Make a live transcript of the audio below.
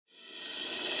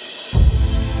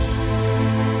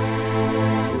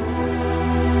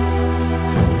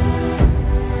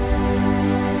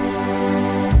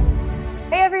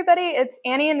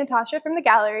Annie and Natasha from the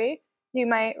gallery. You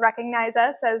might recognize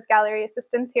us as gallery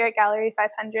assistants here at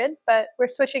Gallery500, but we're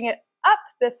switching it up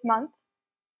this month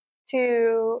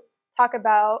to talk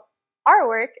about our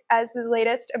work as the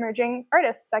latest emerging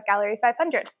artists at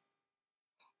Gallery500.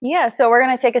 Yeah, so we're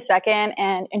going to take a second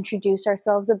and introduce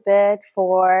ourselves a bit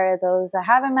for those that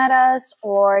haven't met us,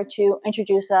 or to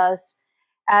introduce us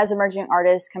as emerging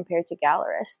artists compared to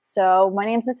gallerists. So my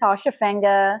name is Natasha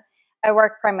Fenga. I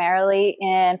work primarily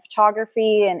in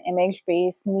photography and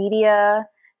image-based media.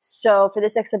 So for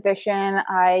this exhibition,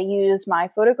 I use my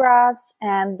photographs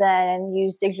and then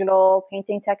use digital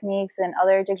painting techniques and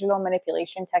other digital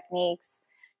manipulation techniques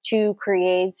to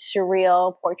create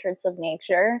surreal portraits of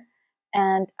nature.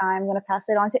 And I'm going to pass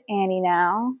it on to Annie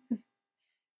now.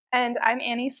 And I'm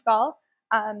Annie Scull.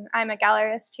 I'm a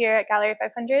gallerist here at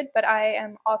Gallery500, but I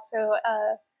am also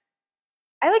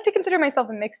I like to consider myself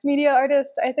a mixed media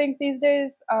artist, I think, these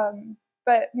days.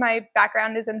 But my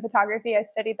background is in photography. I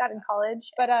studied that in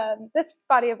college. But this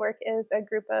body of work is a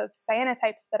group of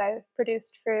cyanotypes that I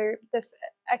produced for this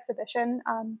exhibition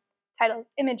titled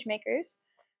Image Makers.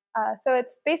 So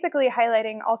it's basically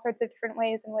highlighting all sorts of different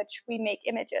ways in which we make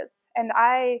images. And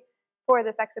I, for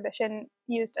this exhibition,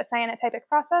 used a cyanotypic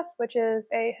process, which is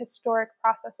a historic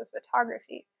process of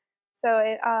photography.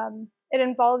 So it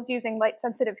involves using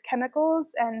light-sensitive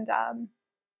chemicals and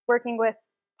working with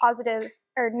positive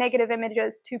or negative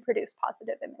images to produce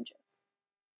positive images.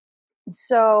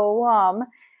 So,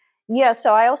 yeah,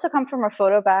 so I also come from a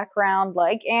photo background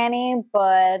like Annie,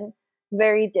 but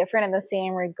very different in the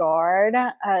same regard.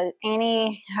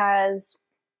 Annie has,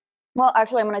 well,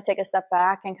 actually, I'm going to take a step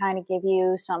back and kind of give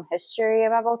you some history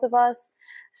about both of us.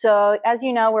 So, as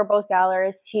you know, we're both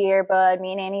gallerists here, but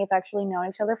me and Annie have actually known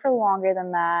each other for longer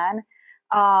than that.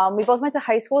 We both went to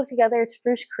high school together at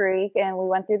Spruce Creek, and we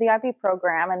went through the IB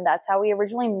program, and that's how we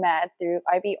originally met, through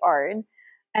IB Art.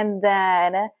 And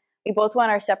then we both went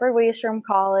our separate ways from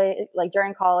college, like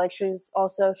during college. She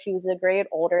was a grade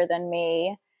older than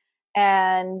me.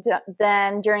 And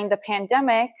then during the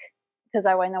pandemic, because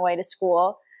I went away to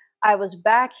school, I was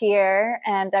back here,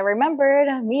 and I remembered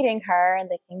meeting her and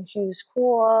thinking she was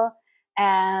cool.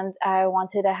 And I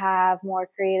wanted to have more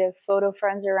creative photo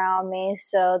friends around me.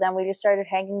 So then we just started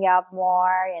hanging out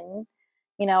more, and,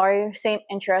 you know, our same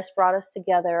interests brought us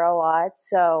together a lot.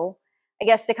 So I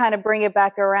guess to kind of bring it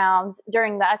back around,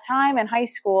 during that time in high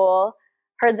school,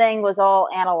 her thing was all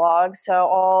analog. So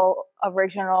all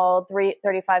original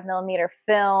 35 millimeter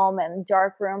film and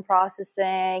darkroom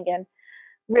processing, and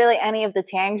really any of the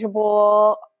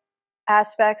tangible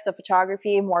aspects of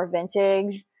photography, more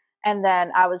vintage. And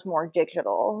then I was more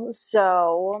digital.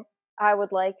 So I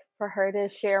would like for her to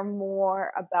share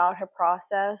more about her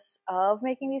process of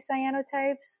making these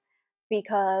cyanotypes,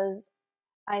 because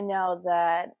I know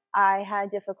that I had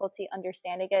difficulty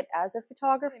understanding it as a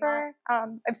photographer.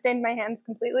 I've stained my hands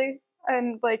completely,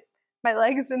 and like my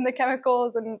legs in the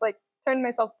chemicals, and like turned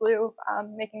myself blue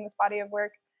making this body of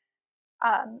work,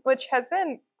 which has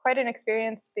been quite an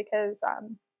experience because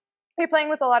you're playing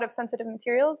with a lot of sensitive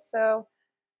materials. So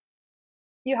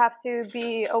you have to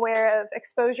be aware of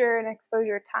exposure and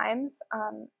exposure times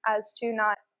as to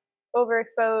not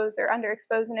overexpose or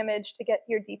underexpose an image to get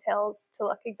your details to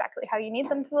look exactly how you need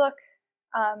them to look.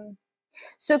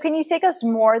 So can you take us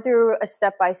more through a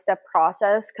step-by-step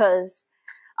process? Because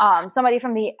somebody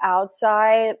from the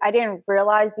outside, I didn't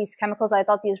realize these chemicals. I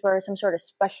thought these were some sort of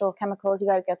special chemicals. You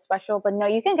got to get special, but no,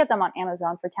 you can get them on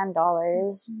Amazon for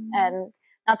 $10. And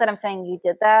not that I'm saying you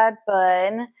did that, but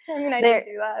I mean, I did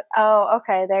do that. Oh,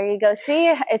 okay. There you go. See,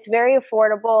 it's very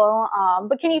affordable.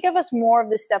 But can you give us more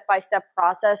of the step-by-step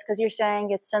process? Because you're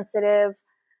saying it's sensitive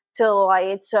to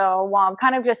light. So I'm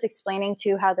kind of just explaining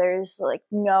to how there's like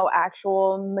no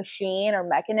actual machine or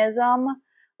mechanism,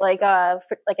 like an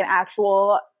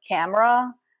actual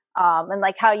camera, and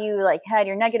like how you like had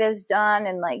your negatives done,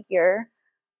 and like your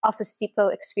Office Depot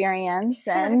experience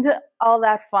and all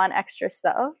that fun extra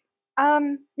stuff.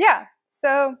 Yeah,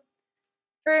 so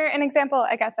for an example,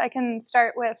 I guess I can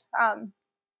start with,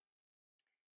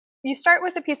 you start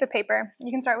with a piece of paper.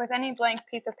 You can start with any blank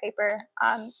piece of paper,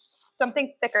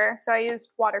 something thicker. So I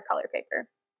used watercolor paper,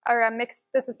 or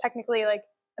this is technically like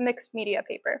a mixed media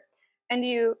paper. And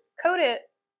you coat it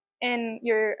in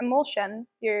your emulsion,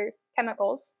 your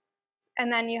chemicals,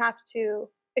 and then you have to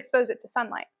expose it to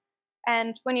sunlight.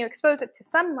 And when you expose it to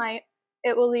sunlight,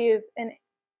 it will leave an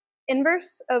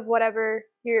inverse of whatever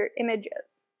your image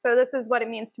is. So this is what it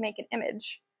means to make an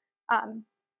image.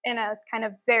 In a kind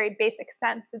of very basic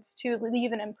sense, it's to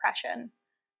leave an impression.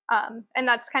 And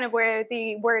that's kind of where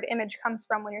the word image comes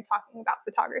from when you're talking about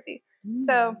photography.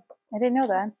 So I didn't know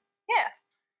that. Yeah.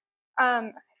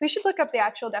 I we should look up the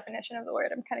actual definition of the word.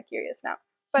 I'm kind of curious now.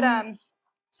 But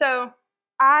so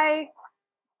I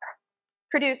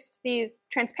produced these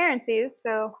transparencies,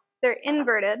 so they're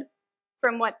inverted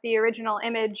from what the original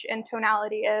image and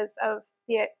tonality is of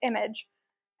the image,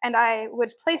 and I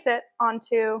would place it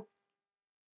onto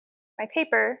my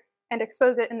paper and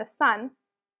expose it in the sun,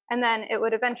 and then it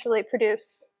would eventually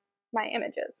produce my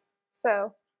images.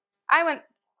 So I went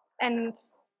and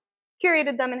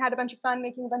curated them and had a bunch of fun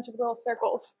making a bunch of little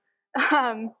circles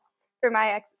for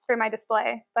my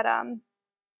display. But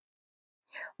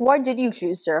why did you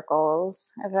choose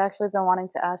circles? I've actually been wanting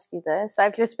to ask you this.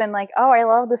 I've just been like, oh, I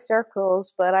love the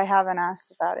circles, but I haven't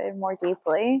asked about it more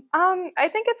deeply. I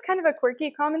think it's kind of a quirky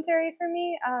commentary for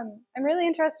me. I'm really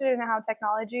interested in how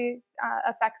technology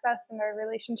affects us and our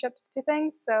relationships to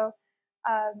things. So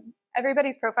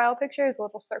everybody's profile picture is a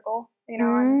little circle, you know,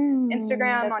 on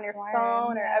Instagram, on your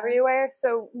phone, or everywhere.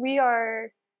 So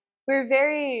we're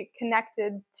very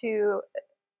connected to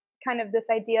kind of this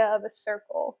idea of a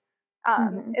circle,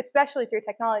 especially through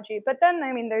technology. But then,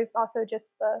 I mean, there's also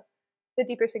just the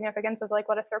deeper significance of like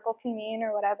what a circle can mean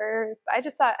or whatever. I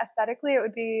just thought aesthetically it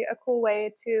would be a cool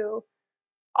way to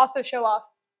also show off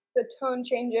the tone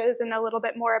changes and a little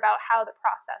bit more about how the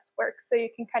process works. So you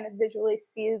can kind of visually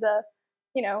see the,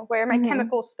 you know, where my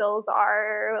chemical spills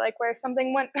are, or like where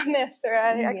something went amiss, or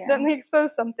I accidentally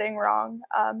exposed something wrong.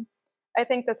 I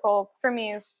think this whole, for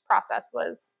me, process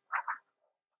was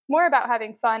more about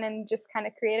having fun and just kind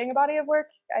of creating a body of work.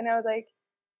 I know, like,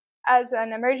 as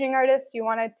an emerging artist, you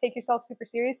want to take yourself super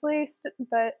seriously,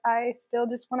 but I still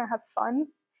just want to have fun.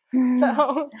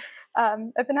 So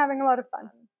I've been having a lot of fun.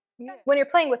 Yeah. When you're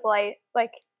playing with light,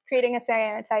 like creating a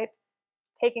cyanotype,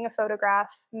 taking a photograph,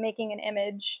 making an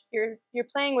image, you're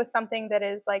playing with something that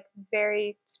is like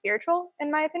very spiritual, in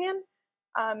my opinion,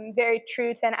 very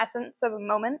true to an essence of a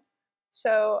moment.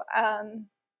 So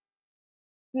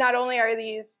not only are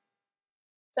these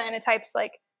cyanotypes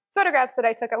like photographs that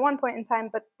I took at one point in time,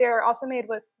 but they're also made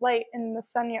with light in the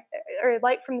sun, or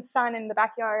light from the sun in the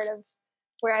backyard of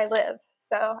where I live.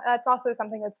 So that's also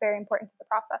something that's very important to the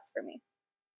process for me.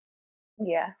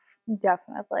 Yeah,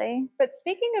 definitely. But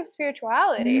speaking of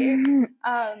spirituality,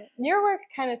 your work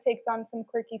kind of takes on some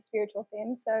quirky spiritual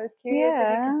themes. So I was curious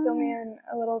if you could fill me in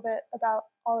a little bit about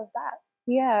all of that.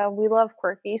 Yeah, we love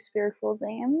quirky spiritual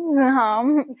themes.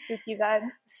 Some spooky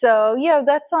vibes. So yeah,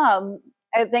 that's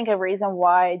I think a reason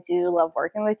why I do love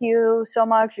working with you so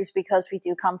much is because we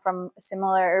do come from a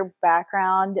similar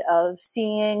background of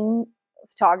seeing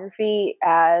photography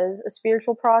as a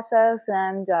spiritual process,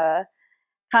 and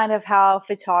kind of how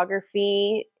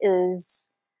photography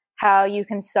is how you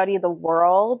can study the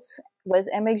world with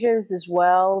images as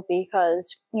well,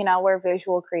 because, you know, we're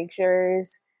visual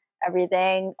creatures.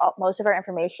 Everything, most of our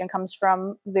information comes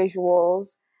from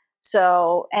visuals.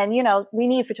 So, and, you know, we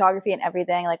need photography in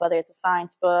everything, like whether it's a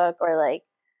science book or like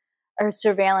a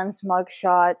surveillance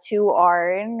mugshot to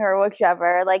art or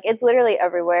whichever, like it's literally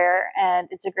everywhere, and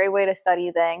it's a great way to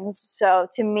study things. So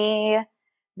to me,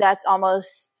 that's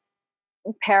almost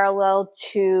parallel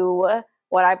to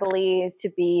what I believe to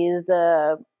be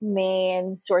the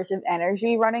main source of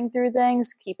energy running through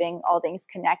things, keeping all things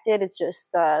connected. It's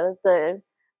just the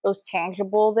most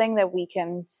tangible thing that we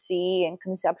can see and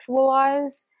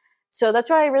conceptualize. So that's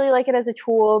why I really like it as a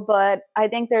tool. But I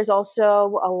think there's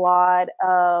also a lot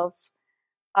of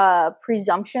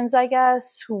presumptions, I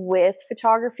guess, with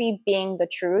photography being the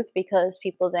truth, because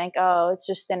people think, oh, it's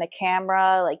just in a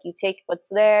camera, like you take what's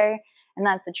there and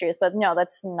that's the truth. But no,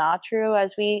 that's not true,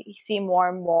 as we see more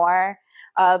and more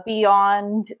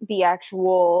beyond the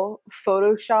actual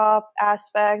Photoshop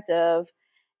aspect of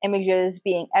images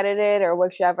being edited or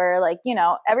whichever. Like, you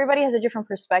know, everybody has a different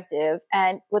perspective,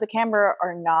 and with a camera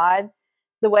or not,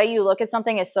 the way you look at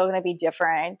something is still going to be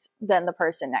different than the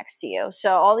person next to you.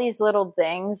 So all these little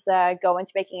things that go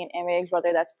into making an image,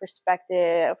 whether that's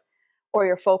perspective or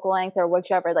your focal length or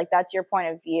whichever, like that's your point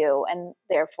of view, and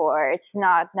therefore it's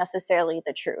not necessarily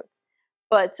the truth.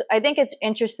 But I think it's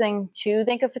interesting to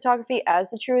think of photography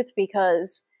as the truth,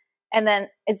 because, and then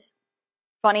it's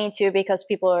funny too, because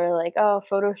people are like, oh,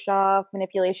 Photoshop,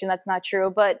 manipulation, that's not true.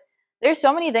 But there's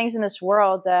so many things in this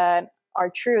world that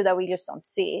are true that we just don't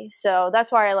see. So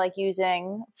that's why I like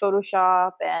using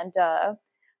Photoshop and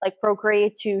like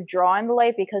Procreate to draw in the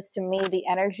light, because to me, the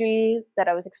energy that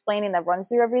I was explaining that runs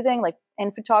through everything, like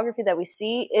in photography that we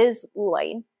see, is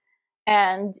light.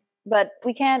 But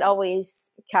we can't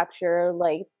always capture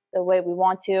like the way we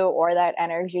want to, or that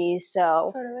energy.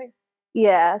 So totally.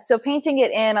 Yeah, so painting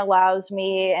it in allows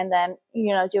me, and then,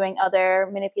 you know, doing other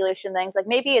manipulation things. Like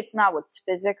maybe it's not what's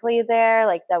physically there,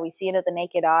 like that we see it at the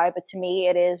naked eye, but to me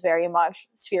it is very much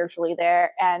spiritually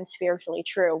there and spiritually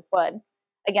true. But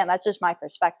again, that's just my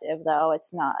perspective, though.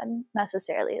 It's not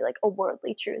necessarily like a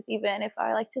worldly truth, even if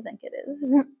I like to think it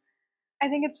is. I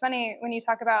think it's funny when you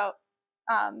talk about,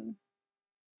 um,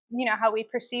 you know, how we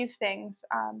perceive things.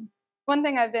 One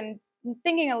thing I've been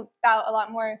thinking about a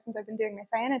lot more since I've been doing my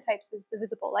cyanotypes is the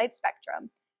visible light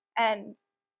spectrum. And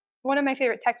one of my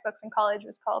favorite textbooks in college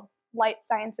was called Light,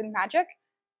 Science, and Magic.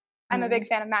 I'm a big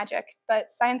fan of magic, but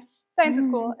science is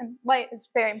cool and light is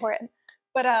very important.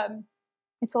 But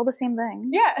it's all the same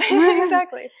thing. Yeah,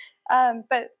 exactly.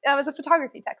 But that was a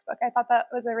photography textbook. I thought that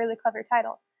was a really clever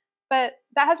title. But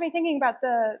that has me thinking about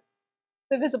the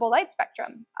visible light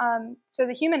spectrum. So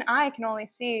the human eye can only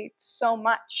see so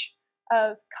much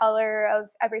of color, of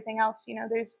everything else. You know,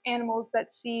 there's animals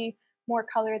that see more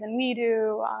color than we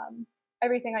do,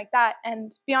 everything like that.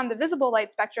 And beyond the visible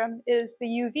light spectrum is the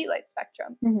UV light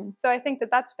spectrum. Mm-hmm. So I think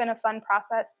that that's been a fun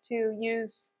process to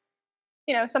use,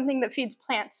 you know, something that feeds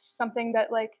plants, something that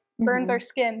like burns our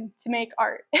skin to make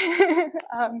art.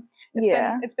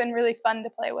 It's been really fun to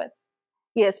play with.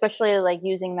 Yeah, especially like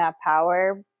using that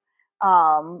power,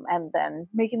 and then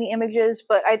making the images.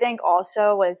 But I think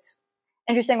also what's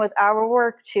interesting with our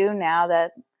work too, now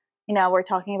that, you know, we're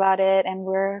talking about it and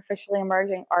we're officially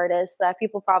emerging artists, that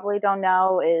people probably don't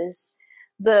know is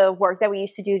the work that we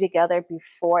used to do together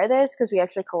before this, because we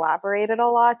actually collaborated a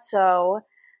lot. So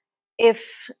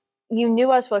if you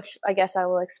knew us, which I guess I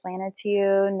will explain it to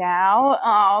you now.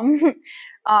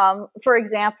 For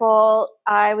example,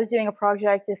 I was doing a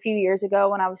project a few years ago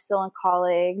when I was still in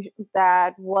college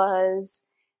that was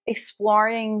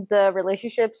exploring the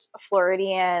relationships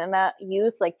Floridian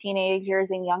youth, like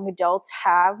teenagers and young adults,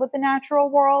 have with the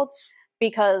natural world,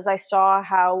 because I saw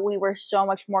how we were so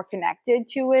much more connected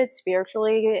to it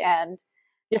spiritually and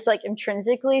just like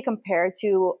intrinsically compared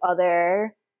to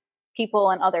other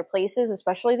people in other places,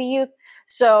 especially the youth.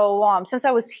 So since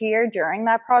I was here during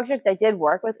that project, I did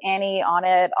work with Annie on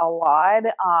it a lot.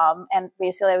 And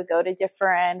basically I would go to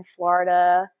different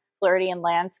Floridian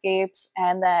landscapes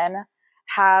and then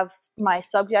have my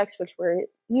subjects, which were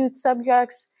youth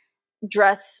subjects,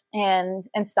 dress and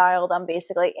style them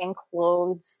basically in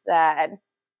clothes that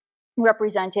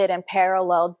represented and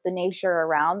paralleled the nature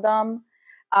around them.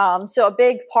 So a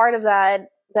big part of that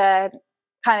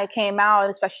kind of came out,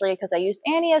 especially because I used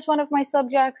Annie as one of my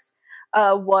subjects,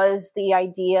 was the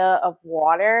idea of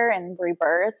water and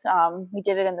rebirth. We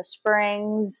did it in the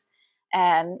springs,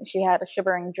 and she had a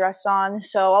shivering dress on.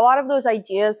 So a lot of those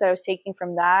ideas that I was taking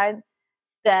from that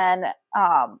then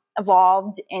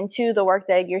evolved into the work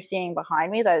that you're seeing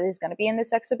behind me that is going to be in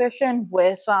this exhibition,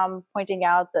 with pointing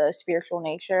out the spiritual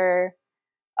nature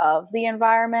of the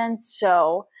environment.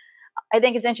 So I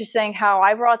think it's interesting how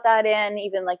I brought that in,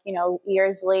 even like, you know,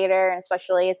 years later, and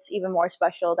especially it's even more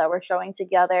special that we're showing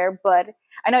together. But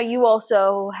I know you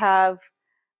also have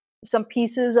some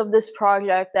pieces of this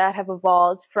project that have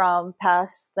evolved from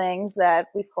past things that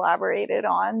we've collaborated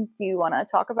on. Do you want to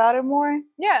talk about it more?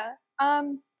 Yeah.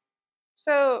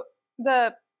 So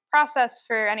the process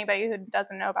for anybody who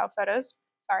doesn't know about photos,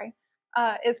 sorry,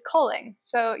 is culling.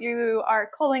 So you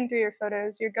are culling through your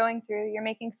photos, you're going through, you're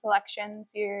making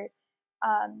selections, you're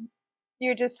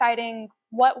deciding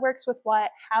what works with what,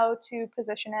 how to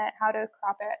position it, how to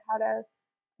crop it, how to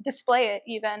display it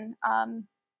even.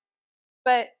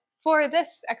 But for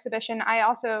this exhibition, I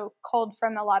also culled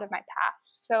from a lot of my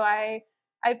past. So I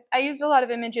used a lot of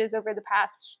images over the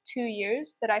past 2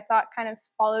 years that I thought kind of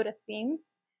followed a theme.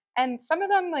 And some of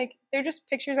them, like, they're just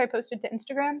pictures I posted to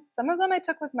Instagram. Some of them I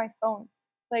took with my phone.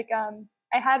 Like,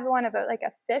 I had one of a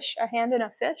fish, a hand in a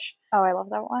fish. Oh, I love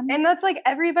that one. And that's like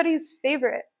everybody's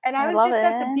favorite. And I was just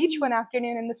at the beach one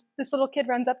afternoon, and this little kid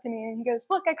runs up to me and he goes,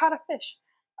 "Look, I caught a fish."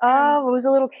 Oh, it was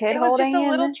a little kid holding it? It was just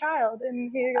a little child, and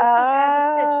he goes, "Look,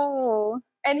 I have a fish."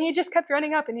 And he just kept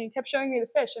running up and he kept showing me the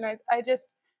fish, and I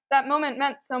just, that moment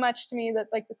meant so much to me, that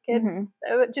like this kid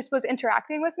just was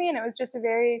interacting with me, and it was just a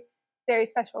very, very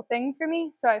special thing for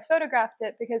me. So I photographed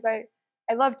it because I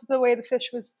loved the way the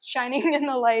fish was shining in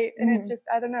the light, and it just,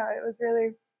 I don't know, it was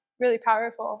really, really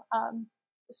powerful.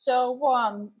 So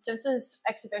since this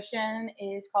exhibition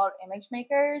is called Image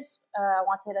Makers, I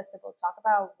wanted us to go talk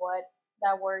about what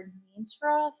that word means for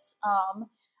us.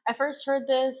 I first heard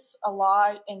this a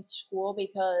lot in school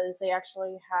because they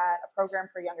actually had a program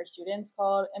for younger students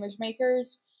called Image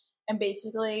Makers. And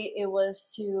basically it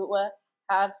was to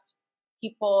have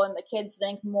people and the kids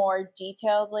think more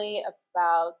detailedly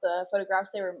about the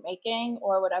photographs they were making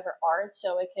or whatever art.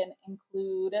 So it can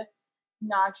include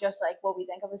not just like what we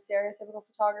think of as stereotypical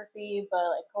photography, but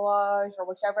like collage or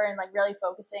whichever, and like really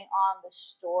focusing on the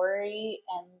story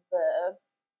and the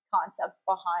concept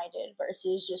behind it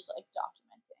versus just like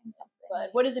documenting something. But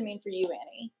what does it mean for you,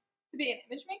 Annie? To be an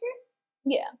image maker?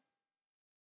 Yeah.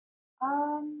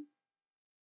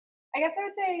 I guess I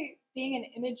would say being an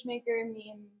image maker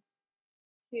means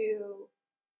to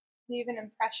leave an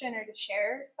impression or to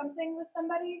share something with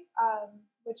somebody,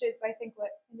 which is, I think,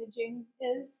 what imaging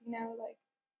is. You know, like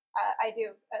I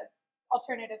do an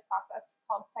alternative process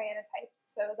called cyanotypes.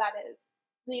 So that is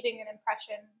leaving an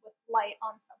impression with light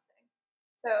on something.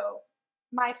 So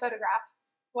my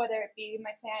photographs, whether it be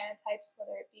my cyanotypes,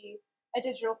 whether it be a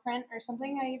digital print or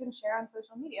something I even share on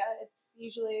social media, it's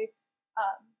usually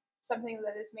something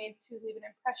that is made to leave an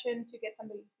impression, to get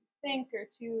somebody to think or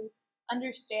to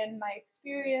understand my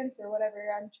experience or whatever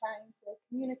I'm trying to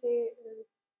communicate, or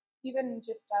even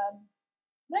just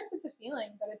sometimes it's a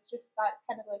feeling, but it's just that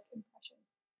kind of like impression.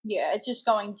 Yeah, it's just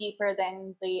going deeper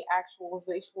than the actual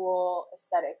visual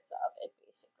aesthetics of it,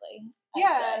 basically.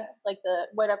 Yeah, like the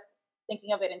whatever,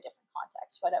 thinking of it in different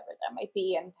contexts, whatever that might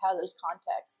be, and how those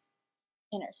contexts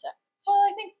intersect. Well,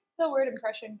 I think the word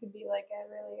impression could be like a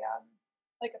really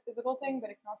like a physical thing, but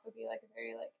it can also be like a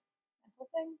very like mental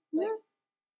thing. Mm-hmm. Like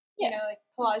you know, like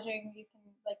collaging, you can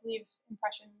like leave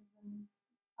impressions and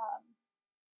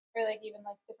or like even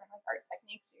like different like art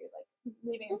techniques, you're like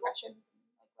leaving impressions and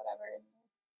like whatever in the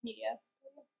media.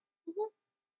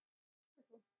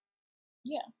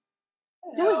 Yeah.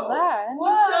 Who is that?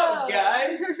 What's up,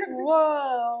 guys?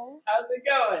 Whoa. How's it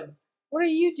going? What are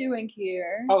you doing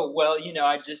here? Oh, well, you know,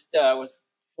 I just was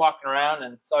walking around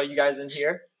and saw you guys in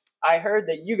here. I heard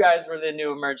that you guys were the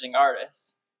new emerging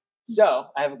artists. So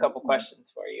I have a couple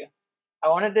questions for you. I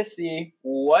wanted to see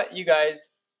what you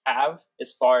guys have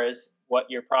as far as what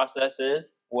your process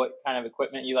is, what kind of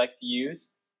equipment you like to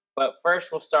use. But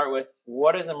first, we'll start with,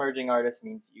 what does emerging artist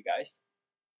mean to you guys?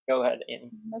 Go ahead,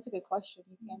 Annie. That's a good question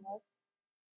you came with.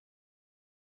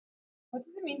 What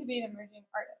does it mean to be an emerging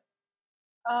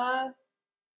artist?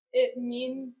 It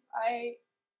means I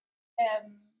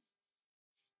am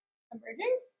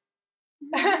emerging.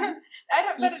 I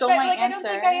don't. You stole my like, answer.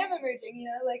 I don't think I am emerging. You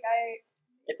know, like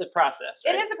It's a process,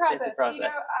 right? It is a process. It's a process. You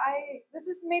know, this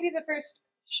is maybe the first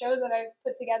show that I've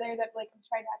put together that like I'm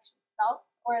trying to actually sell,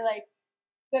 or like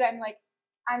that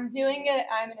I'm doing it.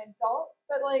 I'm an adult,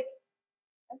 but like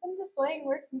I've been displaying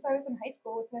work since I was in high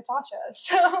school with Natasha.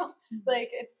 So like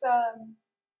it's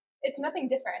nothing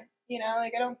different. You know,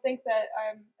 like I don't think that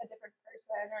I'm a different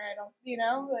person, or I don't. You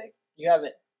know, like you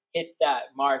haven't hit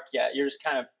that mark yet. You're just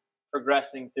kind of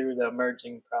progressing through the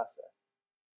emerging process.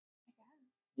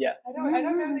 Yeah. I don't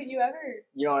know that you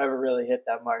don't ever really hit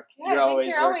that mark. Yeah, you're always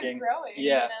working. Always growing.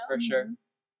 Yeah, you know? for sure.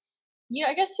 Yeah,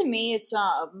 I guess to me it's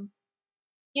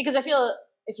because I feel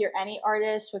if you're any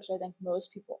artist, which I think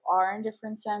most people are in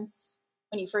different sense,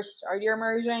 when you first start you're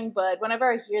emerging, but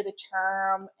whenever I hear the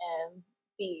term in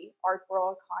the art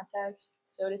world context,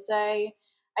 so to say,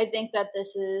 I think that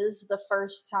this is the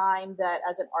first time that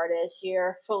as an artist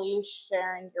you're fully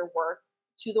sharing your work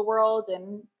to the world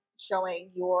and showing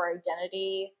your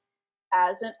identity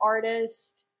as an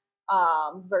artist,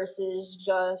 versus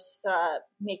just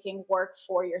making work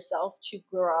for yourself to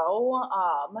grow.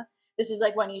 This is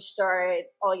like when you start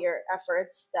all your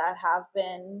efforts that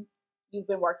you've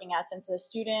been working at since a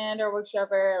student or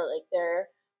whichever, like they're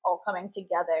all coming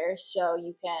together so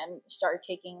you can start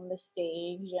taking the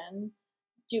stage and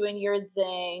doing your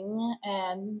thing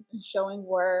and showing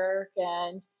work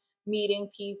and meeting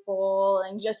people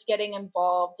and just getting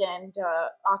involved and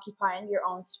occupying your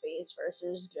own space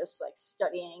versus just like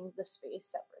studying the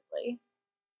space separately.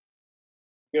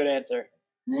 Good answer.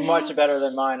 Much better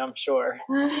than mine, I'm sure.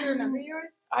 Do you remember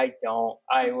yours? I don't.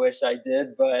 I wish I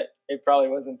did, but it probably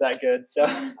wasn't that good. So,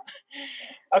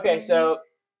 okay, so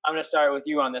I'm going to start with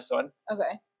you on this one.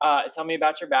 Okay. Tell me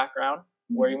about your background,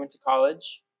 where you went to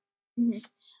college.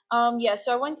 Yeah,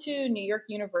 so I went to New York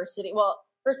University. Well,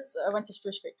 first I went to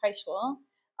Spruce Creek High School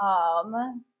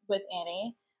with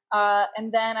Annie.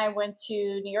 And then I went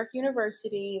to New York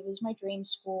University. It was my dream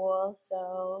school,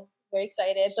 so very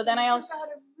excited. But then I also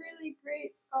got a really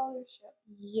great scholarship.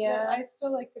 Yeah. That I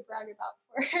still like to brag about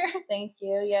for her. Thank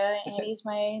you. Yeah, Annie's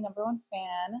my number one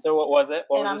fan. So what was it?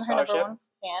 What was the scholarship? I'm her number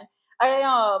one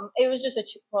fan. It was just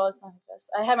it's not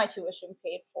just. I had my tuition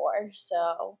paid for,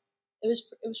 so it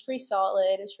was pretty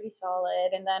solid. It was pretty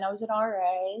solid, and then I was an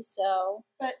RA, so.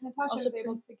 But Natasha was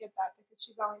able to get that because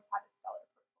she's always had a stellar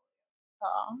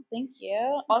portfolio. Oh, thank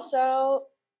you. Also,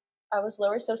 I was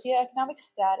lower socioeconomic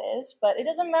status, but it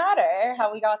doesn't matter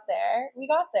how we got there. We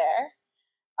got there.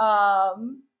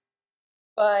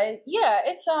 But yeah,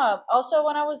 it's also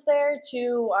when I was there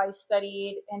too, I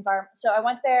studied environment. So I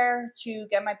went there to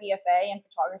get my BFA in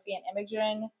photography and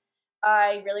imaging.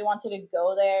 I really wanted to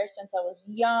go there since I was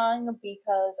young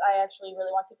because I actually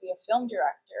really wanted to be a film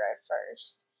director at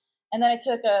first. And then I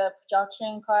took a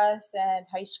production class in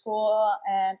high school,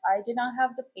 and I did not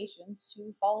have the patience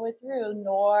to follow it through,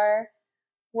 nor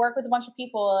work with a bunch of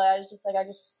people. I was just like, I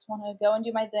just want to go and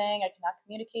do my thing. I cannot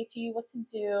communicate to you what to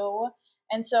do.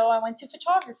 And so I went to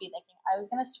photography thinking I was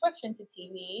going to switch into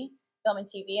TV, film and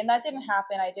TV, and that didn't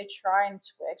happen. I did try and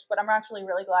switch, but I'm actually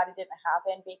really glad it didn't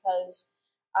happen because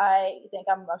I think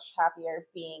I'm much happier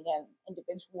being an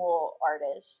individual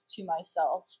artist to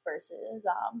myself versus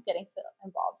getting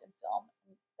involved in film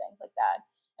and things like that.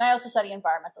 And I also studied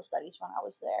environmental studies when I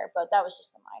was there, but that was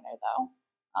just a minor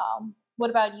though. What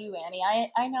about you, Annie?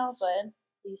 I know, but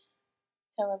please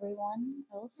tell everyone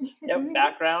else. Yep,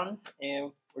 background,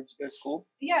 and where'd you go to school?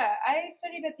 Yeah, I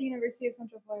studied at the University of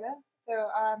Central Florida. So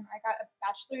I got a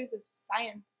bachelor's of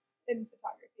science in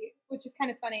photography, which is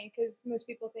kind of funny because most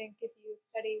people think if you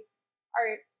study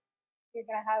art, you're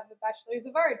going to have a bachelor's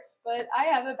of arts, but I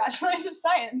have a bachelor's of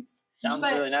science. Sounds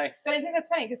really nice. But I think that's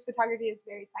funny because photography is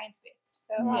very science-based.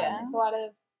 So it's a lot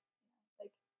of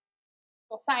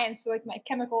science, so like my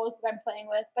chemicals that I'm playing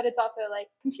with, but it's also like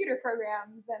computer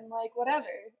programs and like whatever.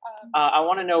 I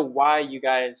want to know why you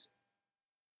guys,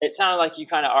 it sounded like you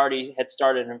kind of already had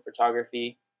started in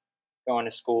photography, going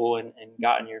to school and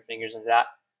gotten your fingers into that.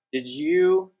 Did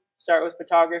you start with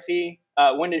photography?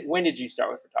 When did you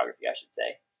start with photography, I should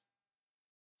say?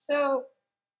 So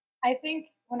I think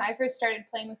when I first started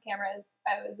playing with cameras,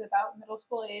 I was about middle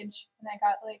school age, and I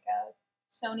got like a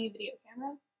Sony video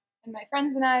camera. And my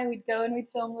friends and I, we'd go and we'd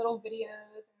film little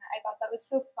videos, and I thought that was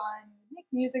so fun. We'd make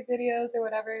music videos or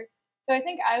whatever. So I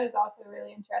think I was also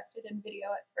really interested in video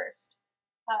at first.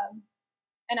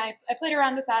 And I played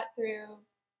around with that through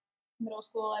middle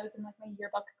school. I was in like my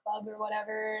yearbook club or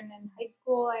whatever. And in high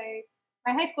school,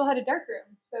 my high school had a dark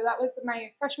room. So that was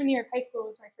my freshman year of high school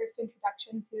was my first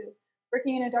introduction to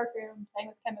working in a dark room, playing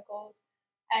with chemicals.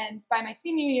 And by my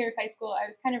senior year of high school, I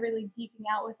was kind of really geeking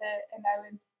out with it, and I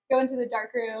would go into the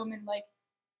dark room and like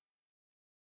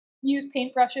use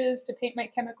paintbrushes to paint my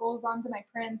chemicals onto my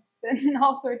prints and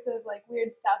all sorts of like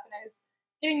weird stuff. And I was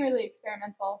getting really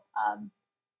experimental.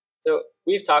 So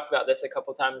we've talked about this a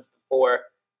couple times before.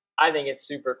 I think it's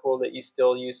super cool that you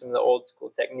still use some of the old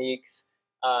school techniques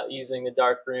using the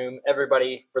dark room.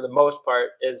 Everybody, for the most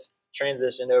part, is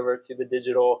transitioned over to the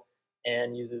digital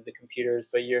and uses the computers,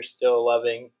 but you're still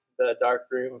loving the dark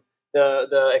room,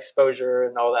 the exposure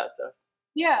and all that stuff.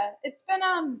 Yeah, it's been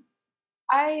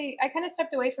I kind of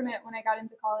stepped away from it when I got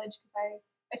into college because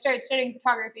I started studying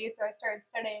photography, so I started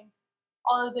studying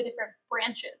all of the different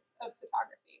branches of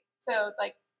photography. So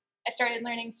like I started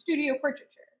learning studio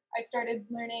portraiture. I started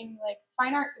learning like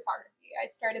fine art photography.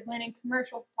 I started learning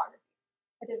commercial photography.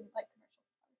 I didn't like commercial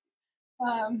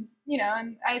photography.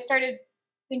 And I started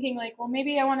thinking like, well,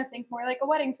 maybe I want to think more like a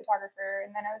wedding photographer.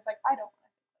 And then I was like, I don't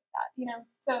want to think like that,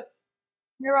 So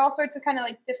there were all sorts of kind of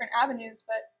like different avenues,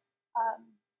 but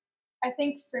I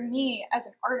think for me as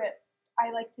an artist,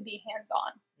 I like to be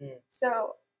hands-on.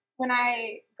 So when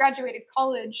I graduated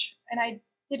college and I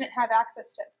didn't have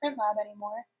access to a print lab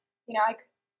anymore,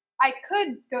 I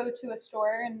could go to a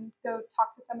store and go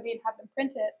talk to somebody and have them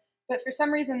print it, but for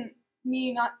some reason,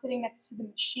 me not sitting next to the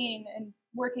machine and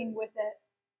working with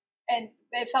it, and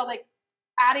it felt like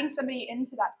adding somebody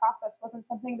into that process wasn't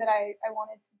something that I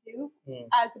wanted to do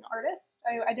as an artist.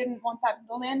 I didn't want that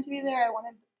middleman to be there. I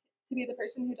wanted to be the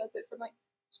person who does it from like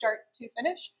start to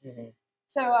finish.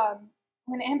 So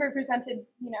when Amber presented,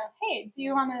 hey, do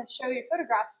you want to show your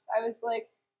photographs? I was like,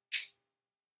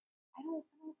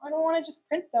 I don't want to just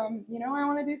print them. I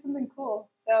want to do something cool.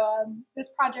 So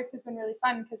this project has been really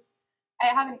fun because I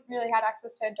haven't really had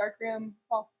access to a darkroom.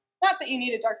 Well, not that you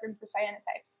need a darkroom for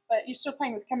cyanotypes, but you're still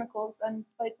playing with chemicals and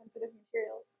light-sensitive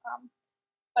materials.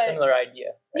 But similar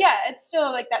idea. Right? Yeah, it's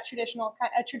still like that traditional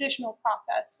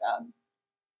process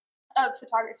of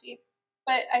photography.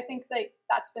 But I think like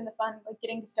that's been the fun, like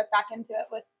getting to step back into it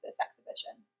with this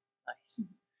exhibition. Nice.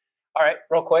 All right,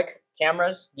 real quick,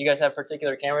 cameras. Do you guys have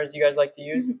particular cameras you guys like to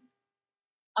use?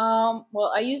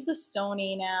 Well, I use the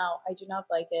Sony now. I do not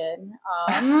like it.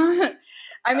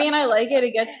 I mean, I like it.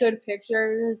 It gets good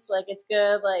pictures. Like, it's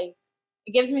good. Like,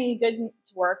 it gives me good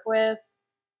to work with.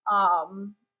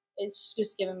 It's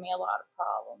just given me a lot of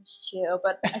problems too.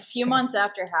 But a few months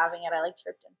after having it, I like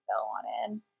tripped and fell on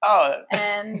it. Oh.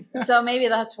 And so maybe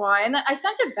that's why. And I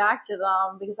sent it back to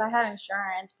them because I had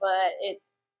insurance, but it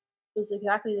was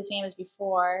exactly the same as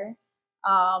before.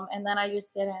 And then I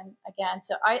used it in again.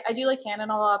 So I do like Canon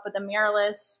a lot, but the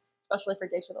mirrorless, especially for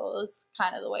digital, is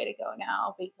kind of the way to go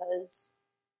now because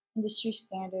industry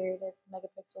standard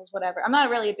megapixels, whatever. I'm not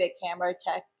really a big camera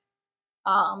tech.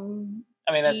 I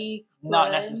mean, that's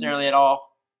not necessarily at all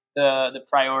the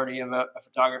priority of a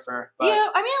photographer. But yeah,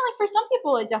 I mean, like for some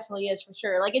people, it definitely is for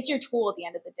sure. Like it's your tool at the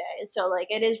end of the day, so like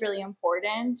it is really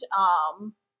important.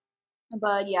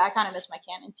 But yeah, I kind of miss my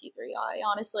Canon T3i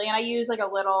honestly, and I use like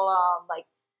a little like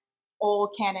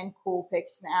old Canon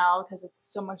Coolpix now because it's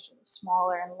so much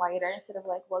smaller and lighter instead of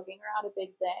like lugging around a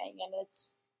big thing, and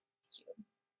it's cute.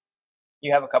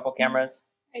 You have a couple cameras?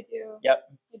 I do.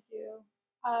 Yep. I do.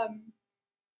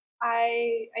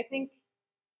 I think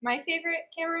my favorite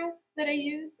camera that I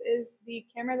use is the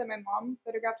camera that my mom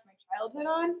photographed my childhood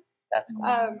on. That's cool.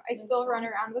 I still run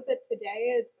around with it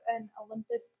today. It's an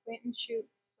Olympus point and shoot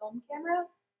film camera,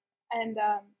 and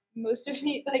most of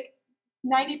the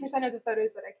 90% of the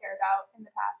photos that I care about in the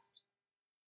past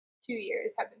 2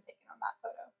 years have been taken on that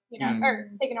photo, or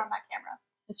taken on that camera.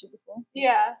 That's super cool.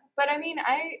 Yeah, but I mean,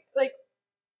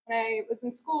 when I was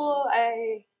in school,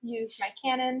 I used my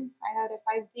Canon. I had a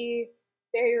 5D,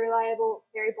 very reliable,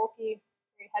 very bulky,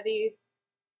 very heavy.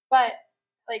 But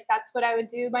like that's what I would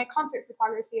do my concert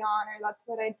photography on, or that's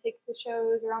what I'd take to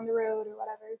shows or on the road or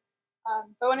whatever.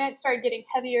 But when it started getting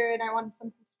heavier and I wanted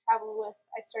something to travel with,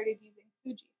 I started using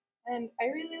Fuji. And I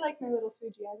really like my little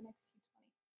Fuji. I have an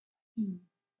X220.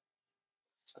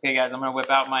 Okay, guys, I'm going to whip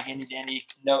out my handy dandy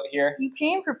note here. You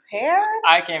came prepared?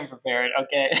 I came prepared,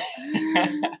 okay.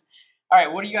 All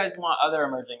right, what do you guys want other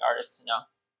emerging artists to know?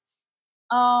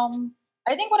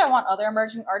 I think what I want other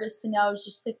emerging artists to know is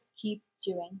just to keep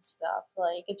doing stuff.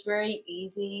 Like, it's very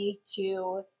easy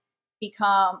to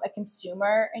become a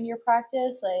consumer in your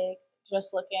practice, like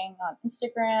just looking on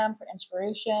Instagram for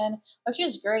inspiration, which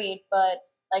is great, but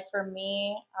like for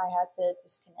me, I had to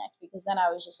disconnect because then I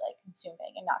was just like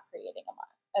consuming and not creating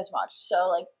as much. So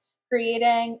like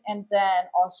creating and then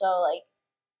also like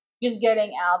just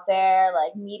getting out there,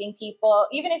 like meeting people,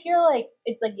 even if you're like,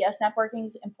 it's like, yes, networking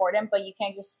is important, but you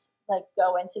can't just like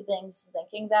go into things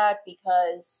thinking that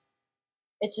because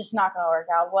it's just not going to work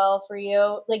out well for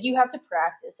you. Like you have to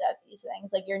practice at these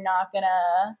things. Like you're not going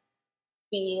to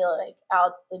be like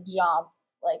out the jump,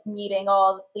 like meeting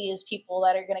all these people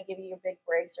that are going to give you your big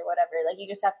breaks or whatever. Like you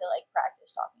just have to like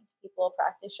practice talking to people,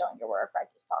 practice showing your work,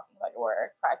 practice talking about your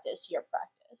work, practice your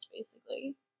practice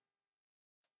basically.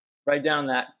 Write down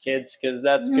that, kids, because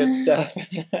that's good stuff.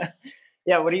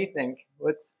 Yeah, what do you think?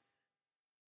 What's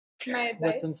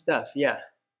some stuff? Yeah.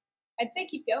 I'd say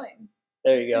keep going.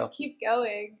 There you go. Just keep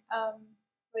going.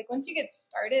 Like once you get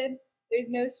started, there's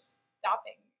no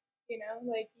stopping.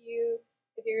 Like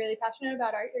if you're really passionate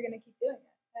about art, you're gonna keep doing it.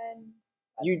 And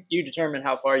you determine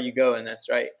how far you go, and that's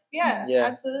right. Yeah,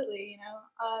 absolutely.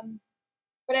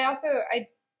 But I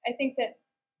think that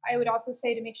I would also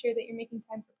say to make sure that you're making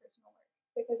time for personal work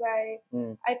because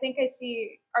I think I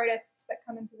see artists that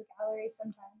come into the gallery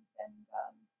sometimes and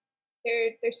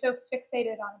they're so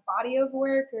fixated on a body of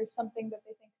work or something that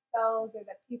they think sells or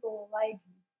that people will like,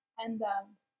 and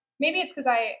maybe it's because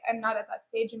I'm not at that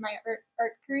stage in my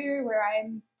art career where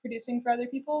I'm producing for other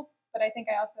people, but I think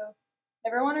I also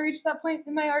never want to reach that point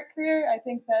in my art career. I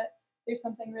think that there's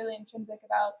something really intrinsic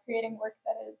about creating work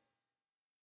that is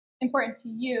important to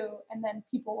you, and then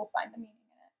people will find the meaning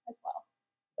in it as well.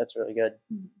 That's really good.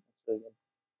 That's really good.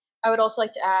 I would also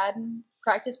like to add,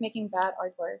 practice making bad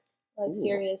artwork. Like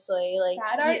seriously, like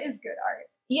bad art is good art.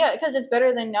 Yeah, because it's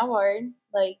better than no art.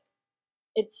 Like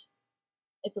it's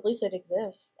at least it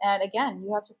exists. And again,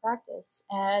 you have to practice.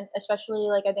 And especially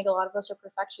like I think a lot of us are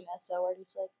perfectionists, so we're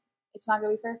just like, it's not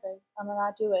gonna be perfect. I'm gonna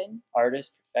not do it.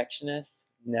 Artist, perfectionist?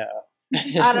 No.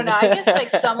 I don't know. I guess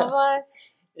like some of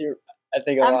us.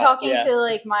 I'm talking to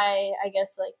like my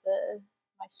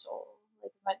my soul,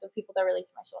 like the people that relate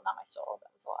to my soul, not my soul.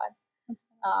 That was a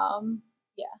lot.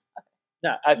 Yeah. Okay.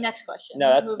 No, next question.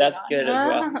 No, that's good as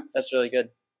well. That's really good.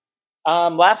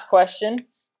 Last question.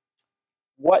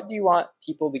 What do you want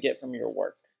people to get from your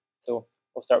work? So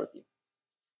we'll start with you.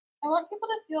 I want people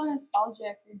to feel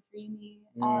nostalgic or dreamy.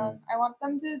 I want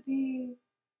them to be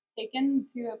taken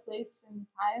to a place and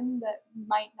time that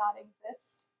might not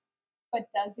exist, but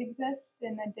does exist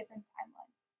in a different timeline.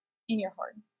 In your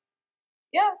heart.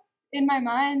 Yeah, in my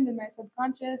mind, in my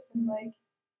subconscious, and like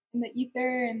in the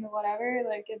ether and the whatever.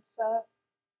 Like it's a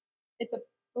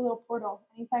little portal.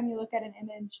 Anytime you look at an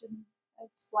image and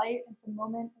it's light, it's a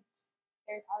moment, it's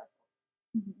very powerful.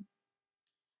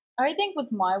 I think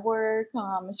with my work,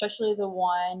 especially the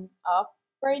one up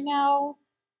right now,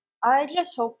 I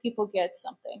just hope people get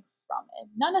something from it.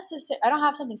 Not necessarily, I don't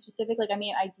have something specific. Like, I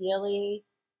mean, ideally,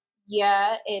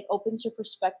 yeah, it opens your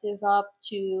perspective up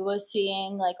to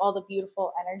seeing like all the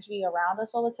beautiful energy around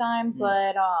us all the time.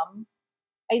 But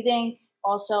I think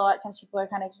also a lot of times people are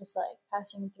kind of just like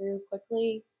passing through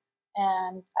quickly.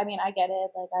 And I mean, I get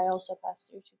it. Like I also pass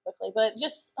through too quickly, but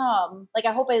just like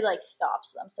I hope it like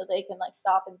stops them so they can like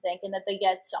stop and think, and that they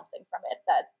get something from it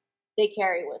that they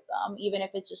carry with them, even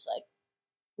if it's just like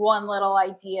one little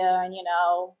idea. And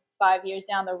 5 years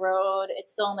down the road,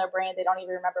 it's still in their brain. They don't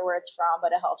even remember where it's from,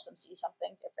 but it helps them see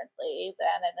something differently.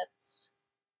 Then,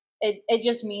 and it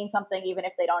just means something, even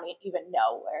if they don't even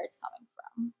know where it's coming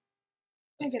from.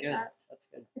 That's I get good. that. That's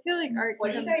good. I feel like art.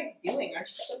 What are you guys doing? Aren't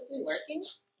you supposed to be working?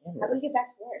 How do we get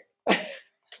back to work?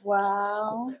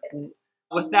 Wow.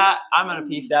 With that, I'm gonna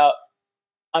peace out.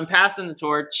 I'm passing the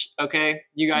torch. Okay,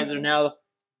 you guys are now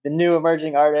the new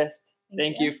emerging artists.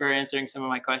 Thank you for answering some of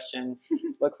my questions.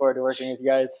 Look forward to working with you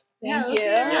guys. Thank we'll you. see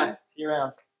you around. Yeah, see you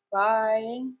around.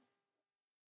 Bye.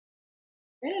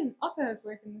 Brandon also has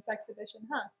work in this exhibition,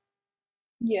 huh?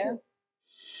 Yeah.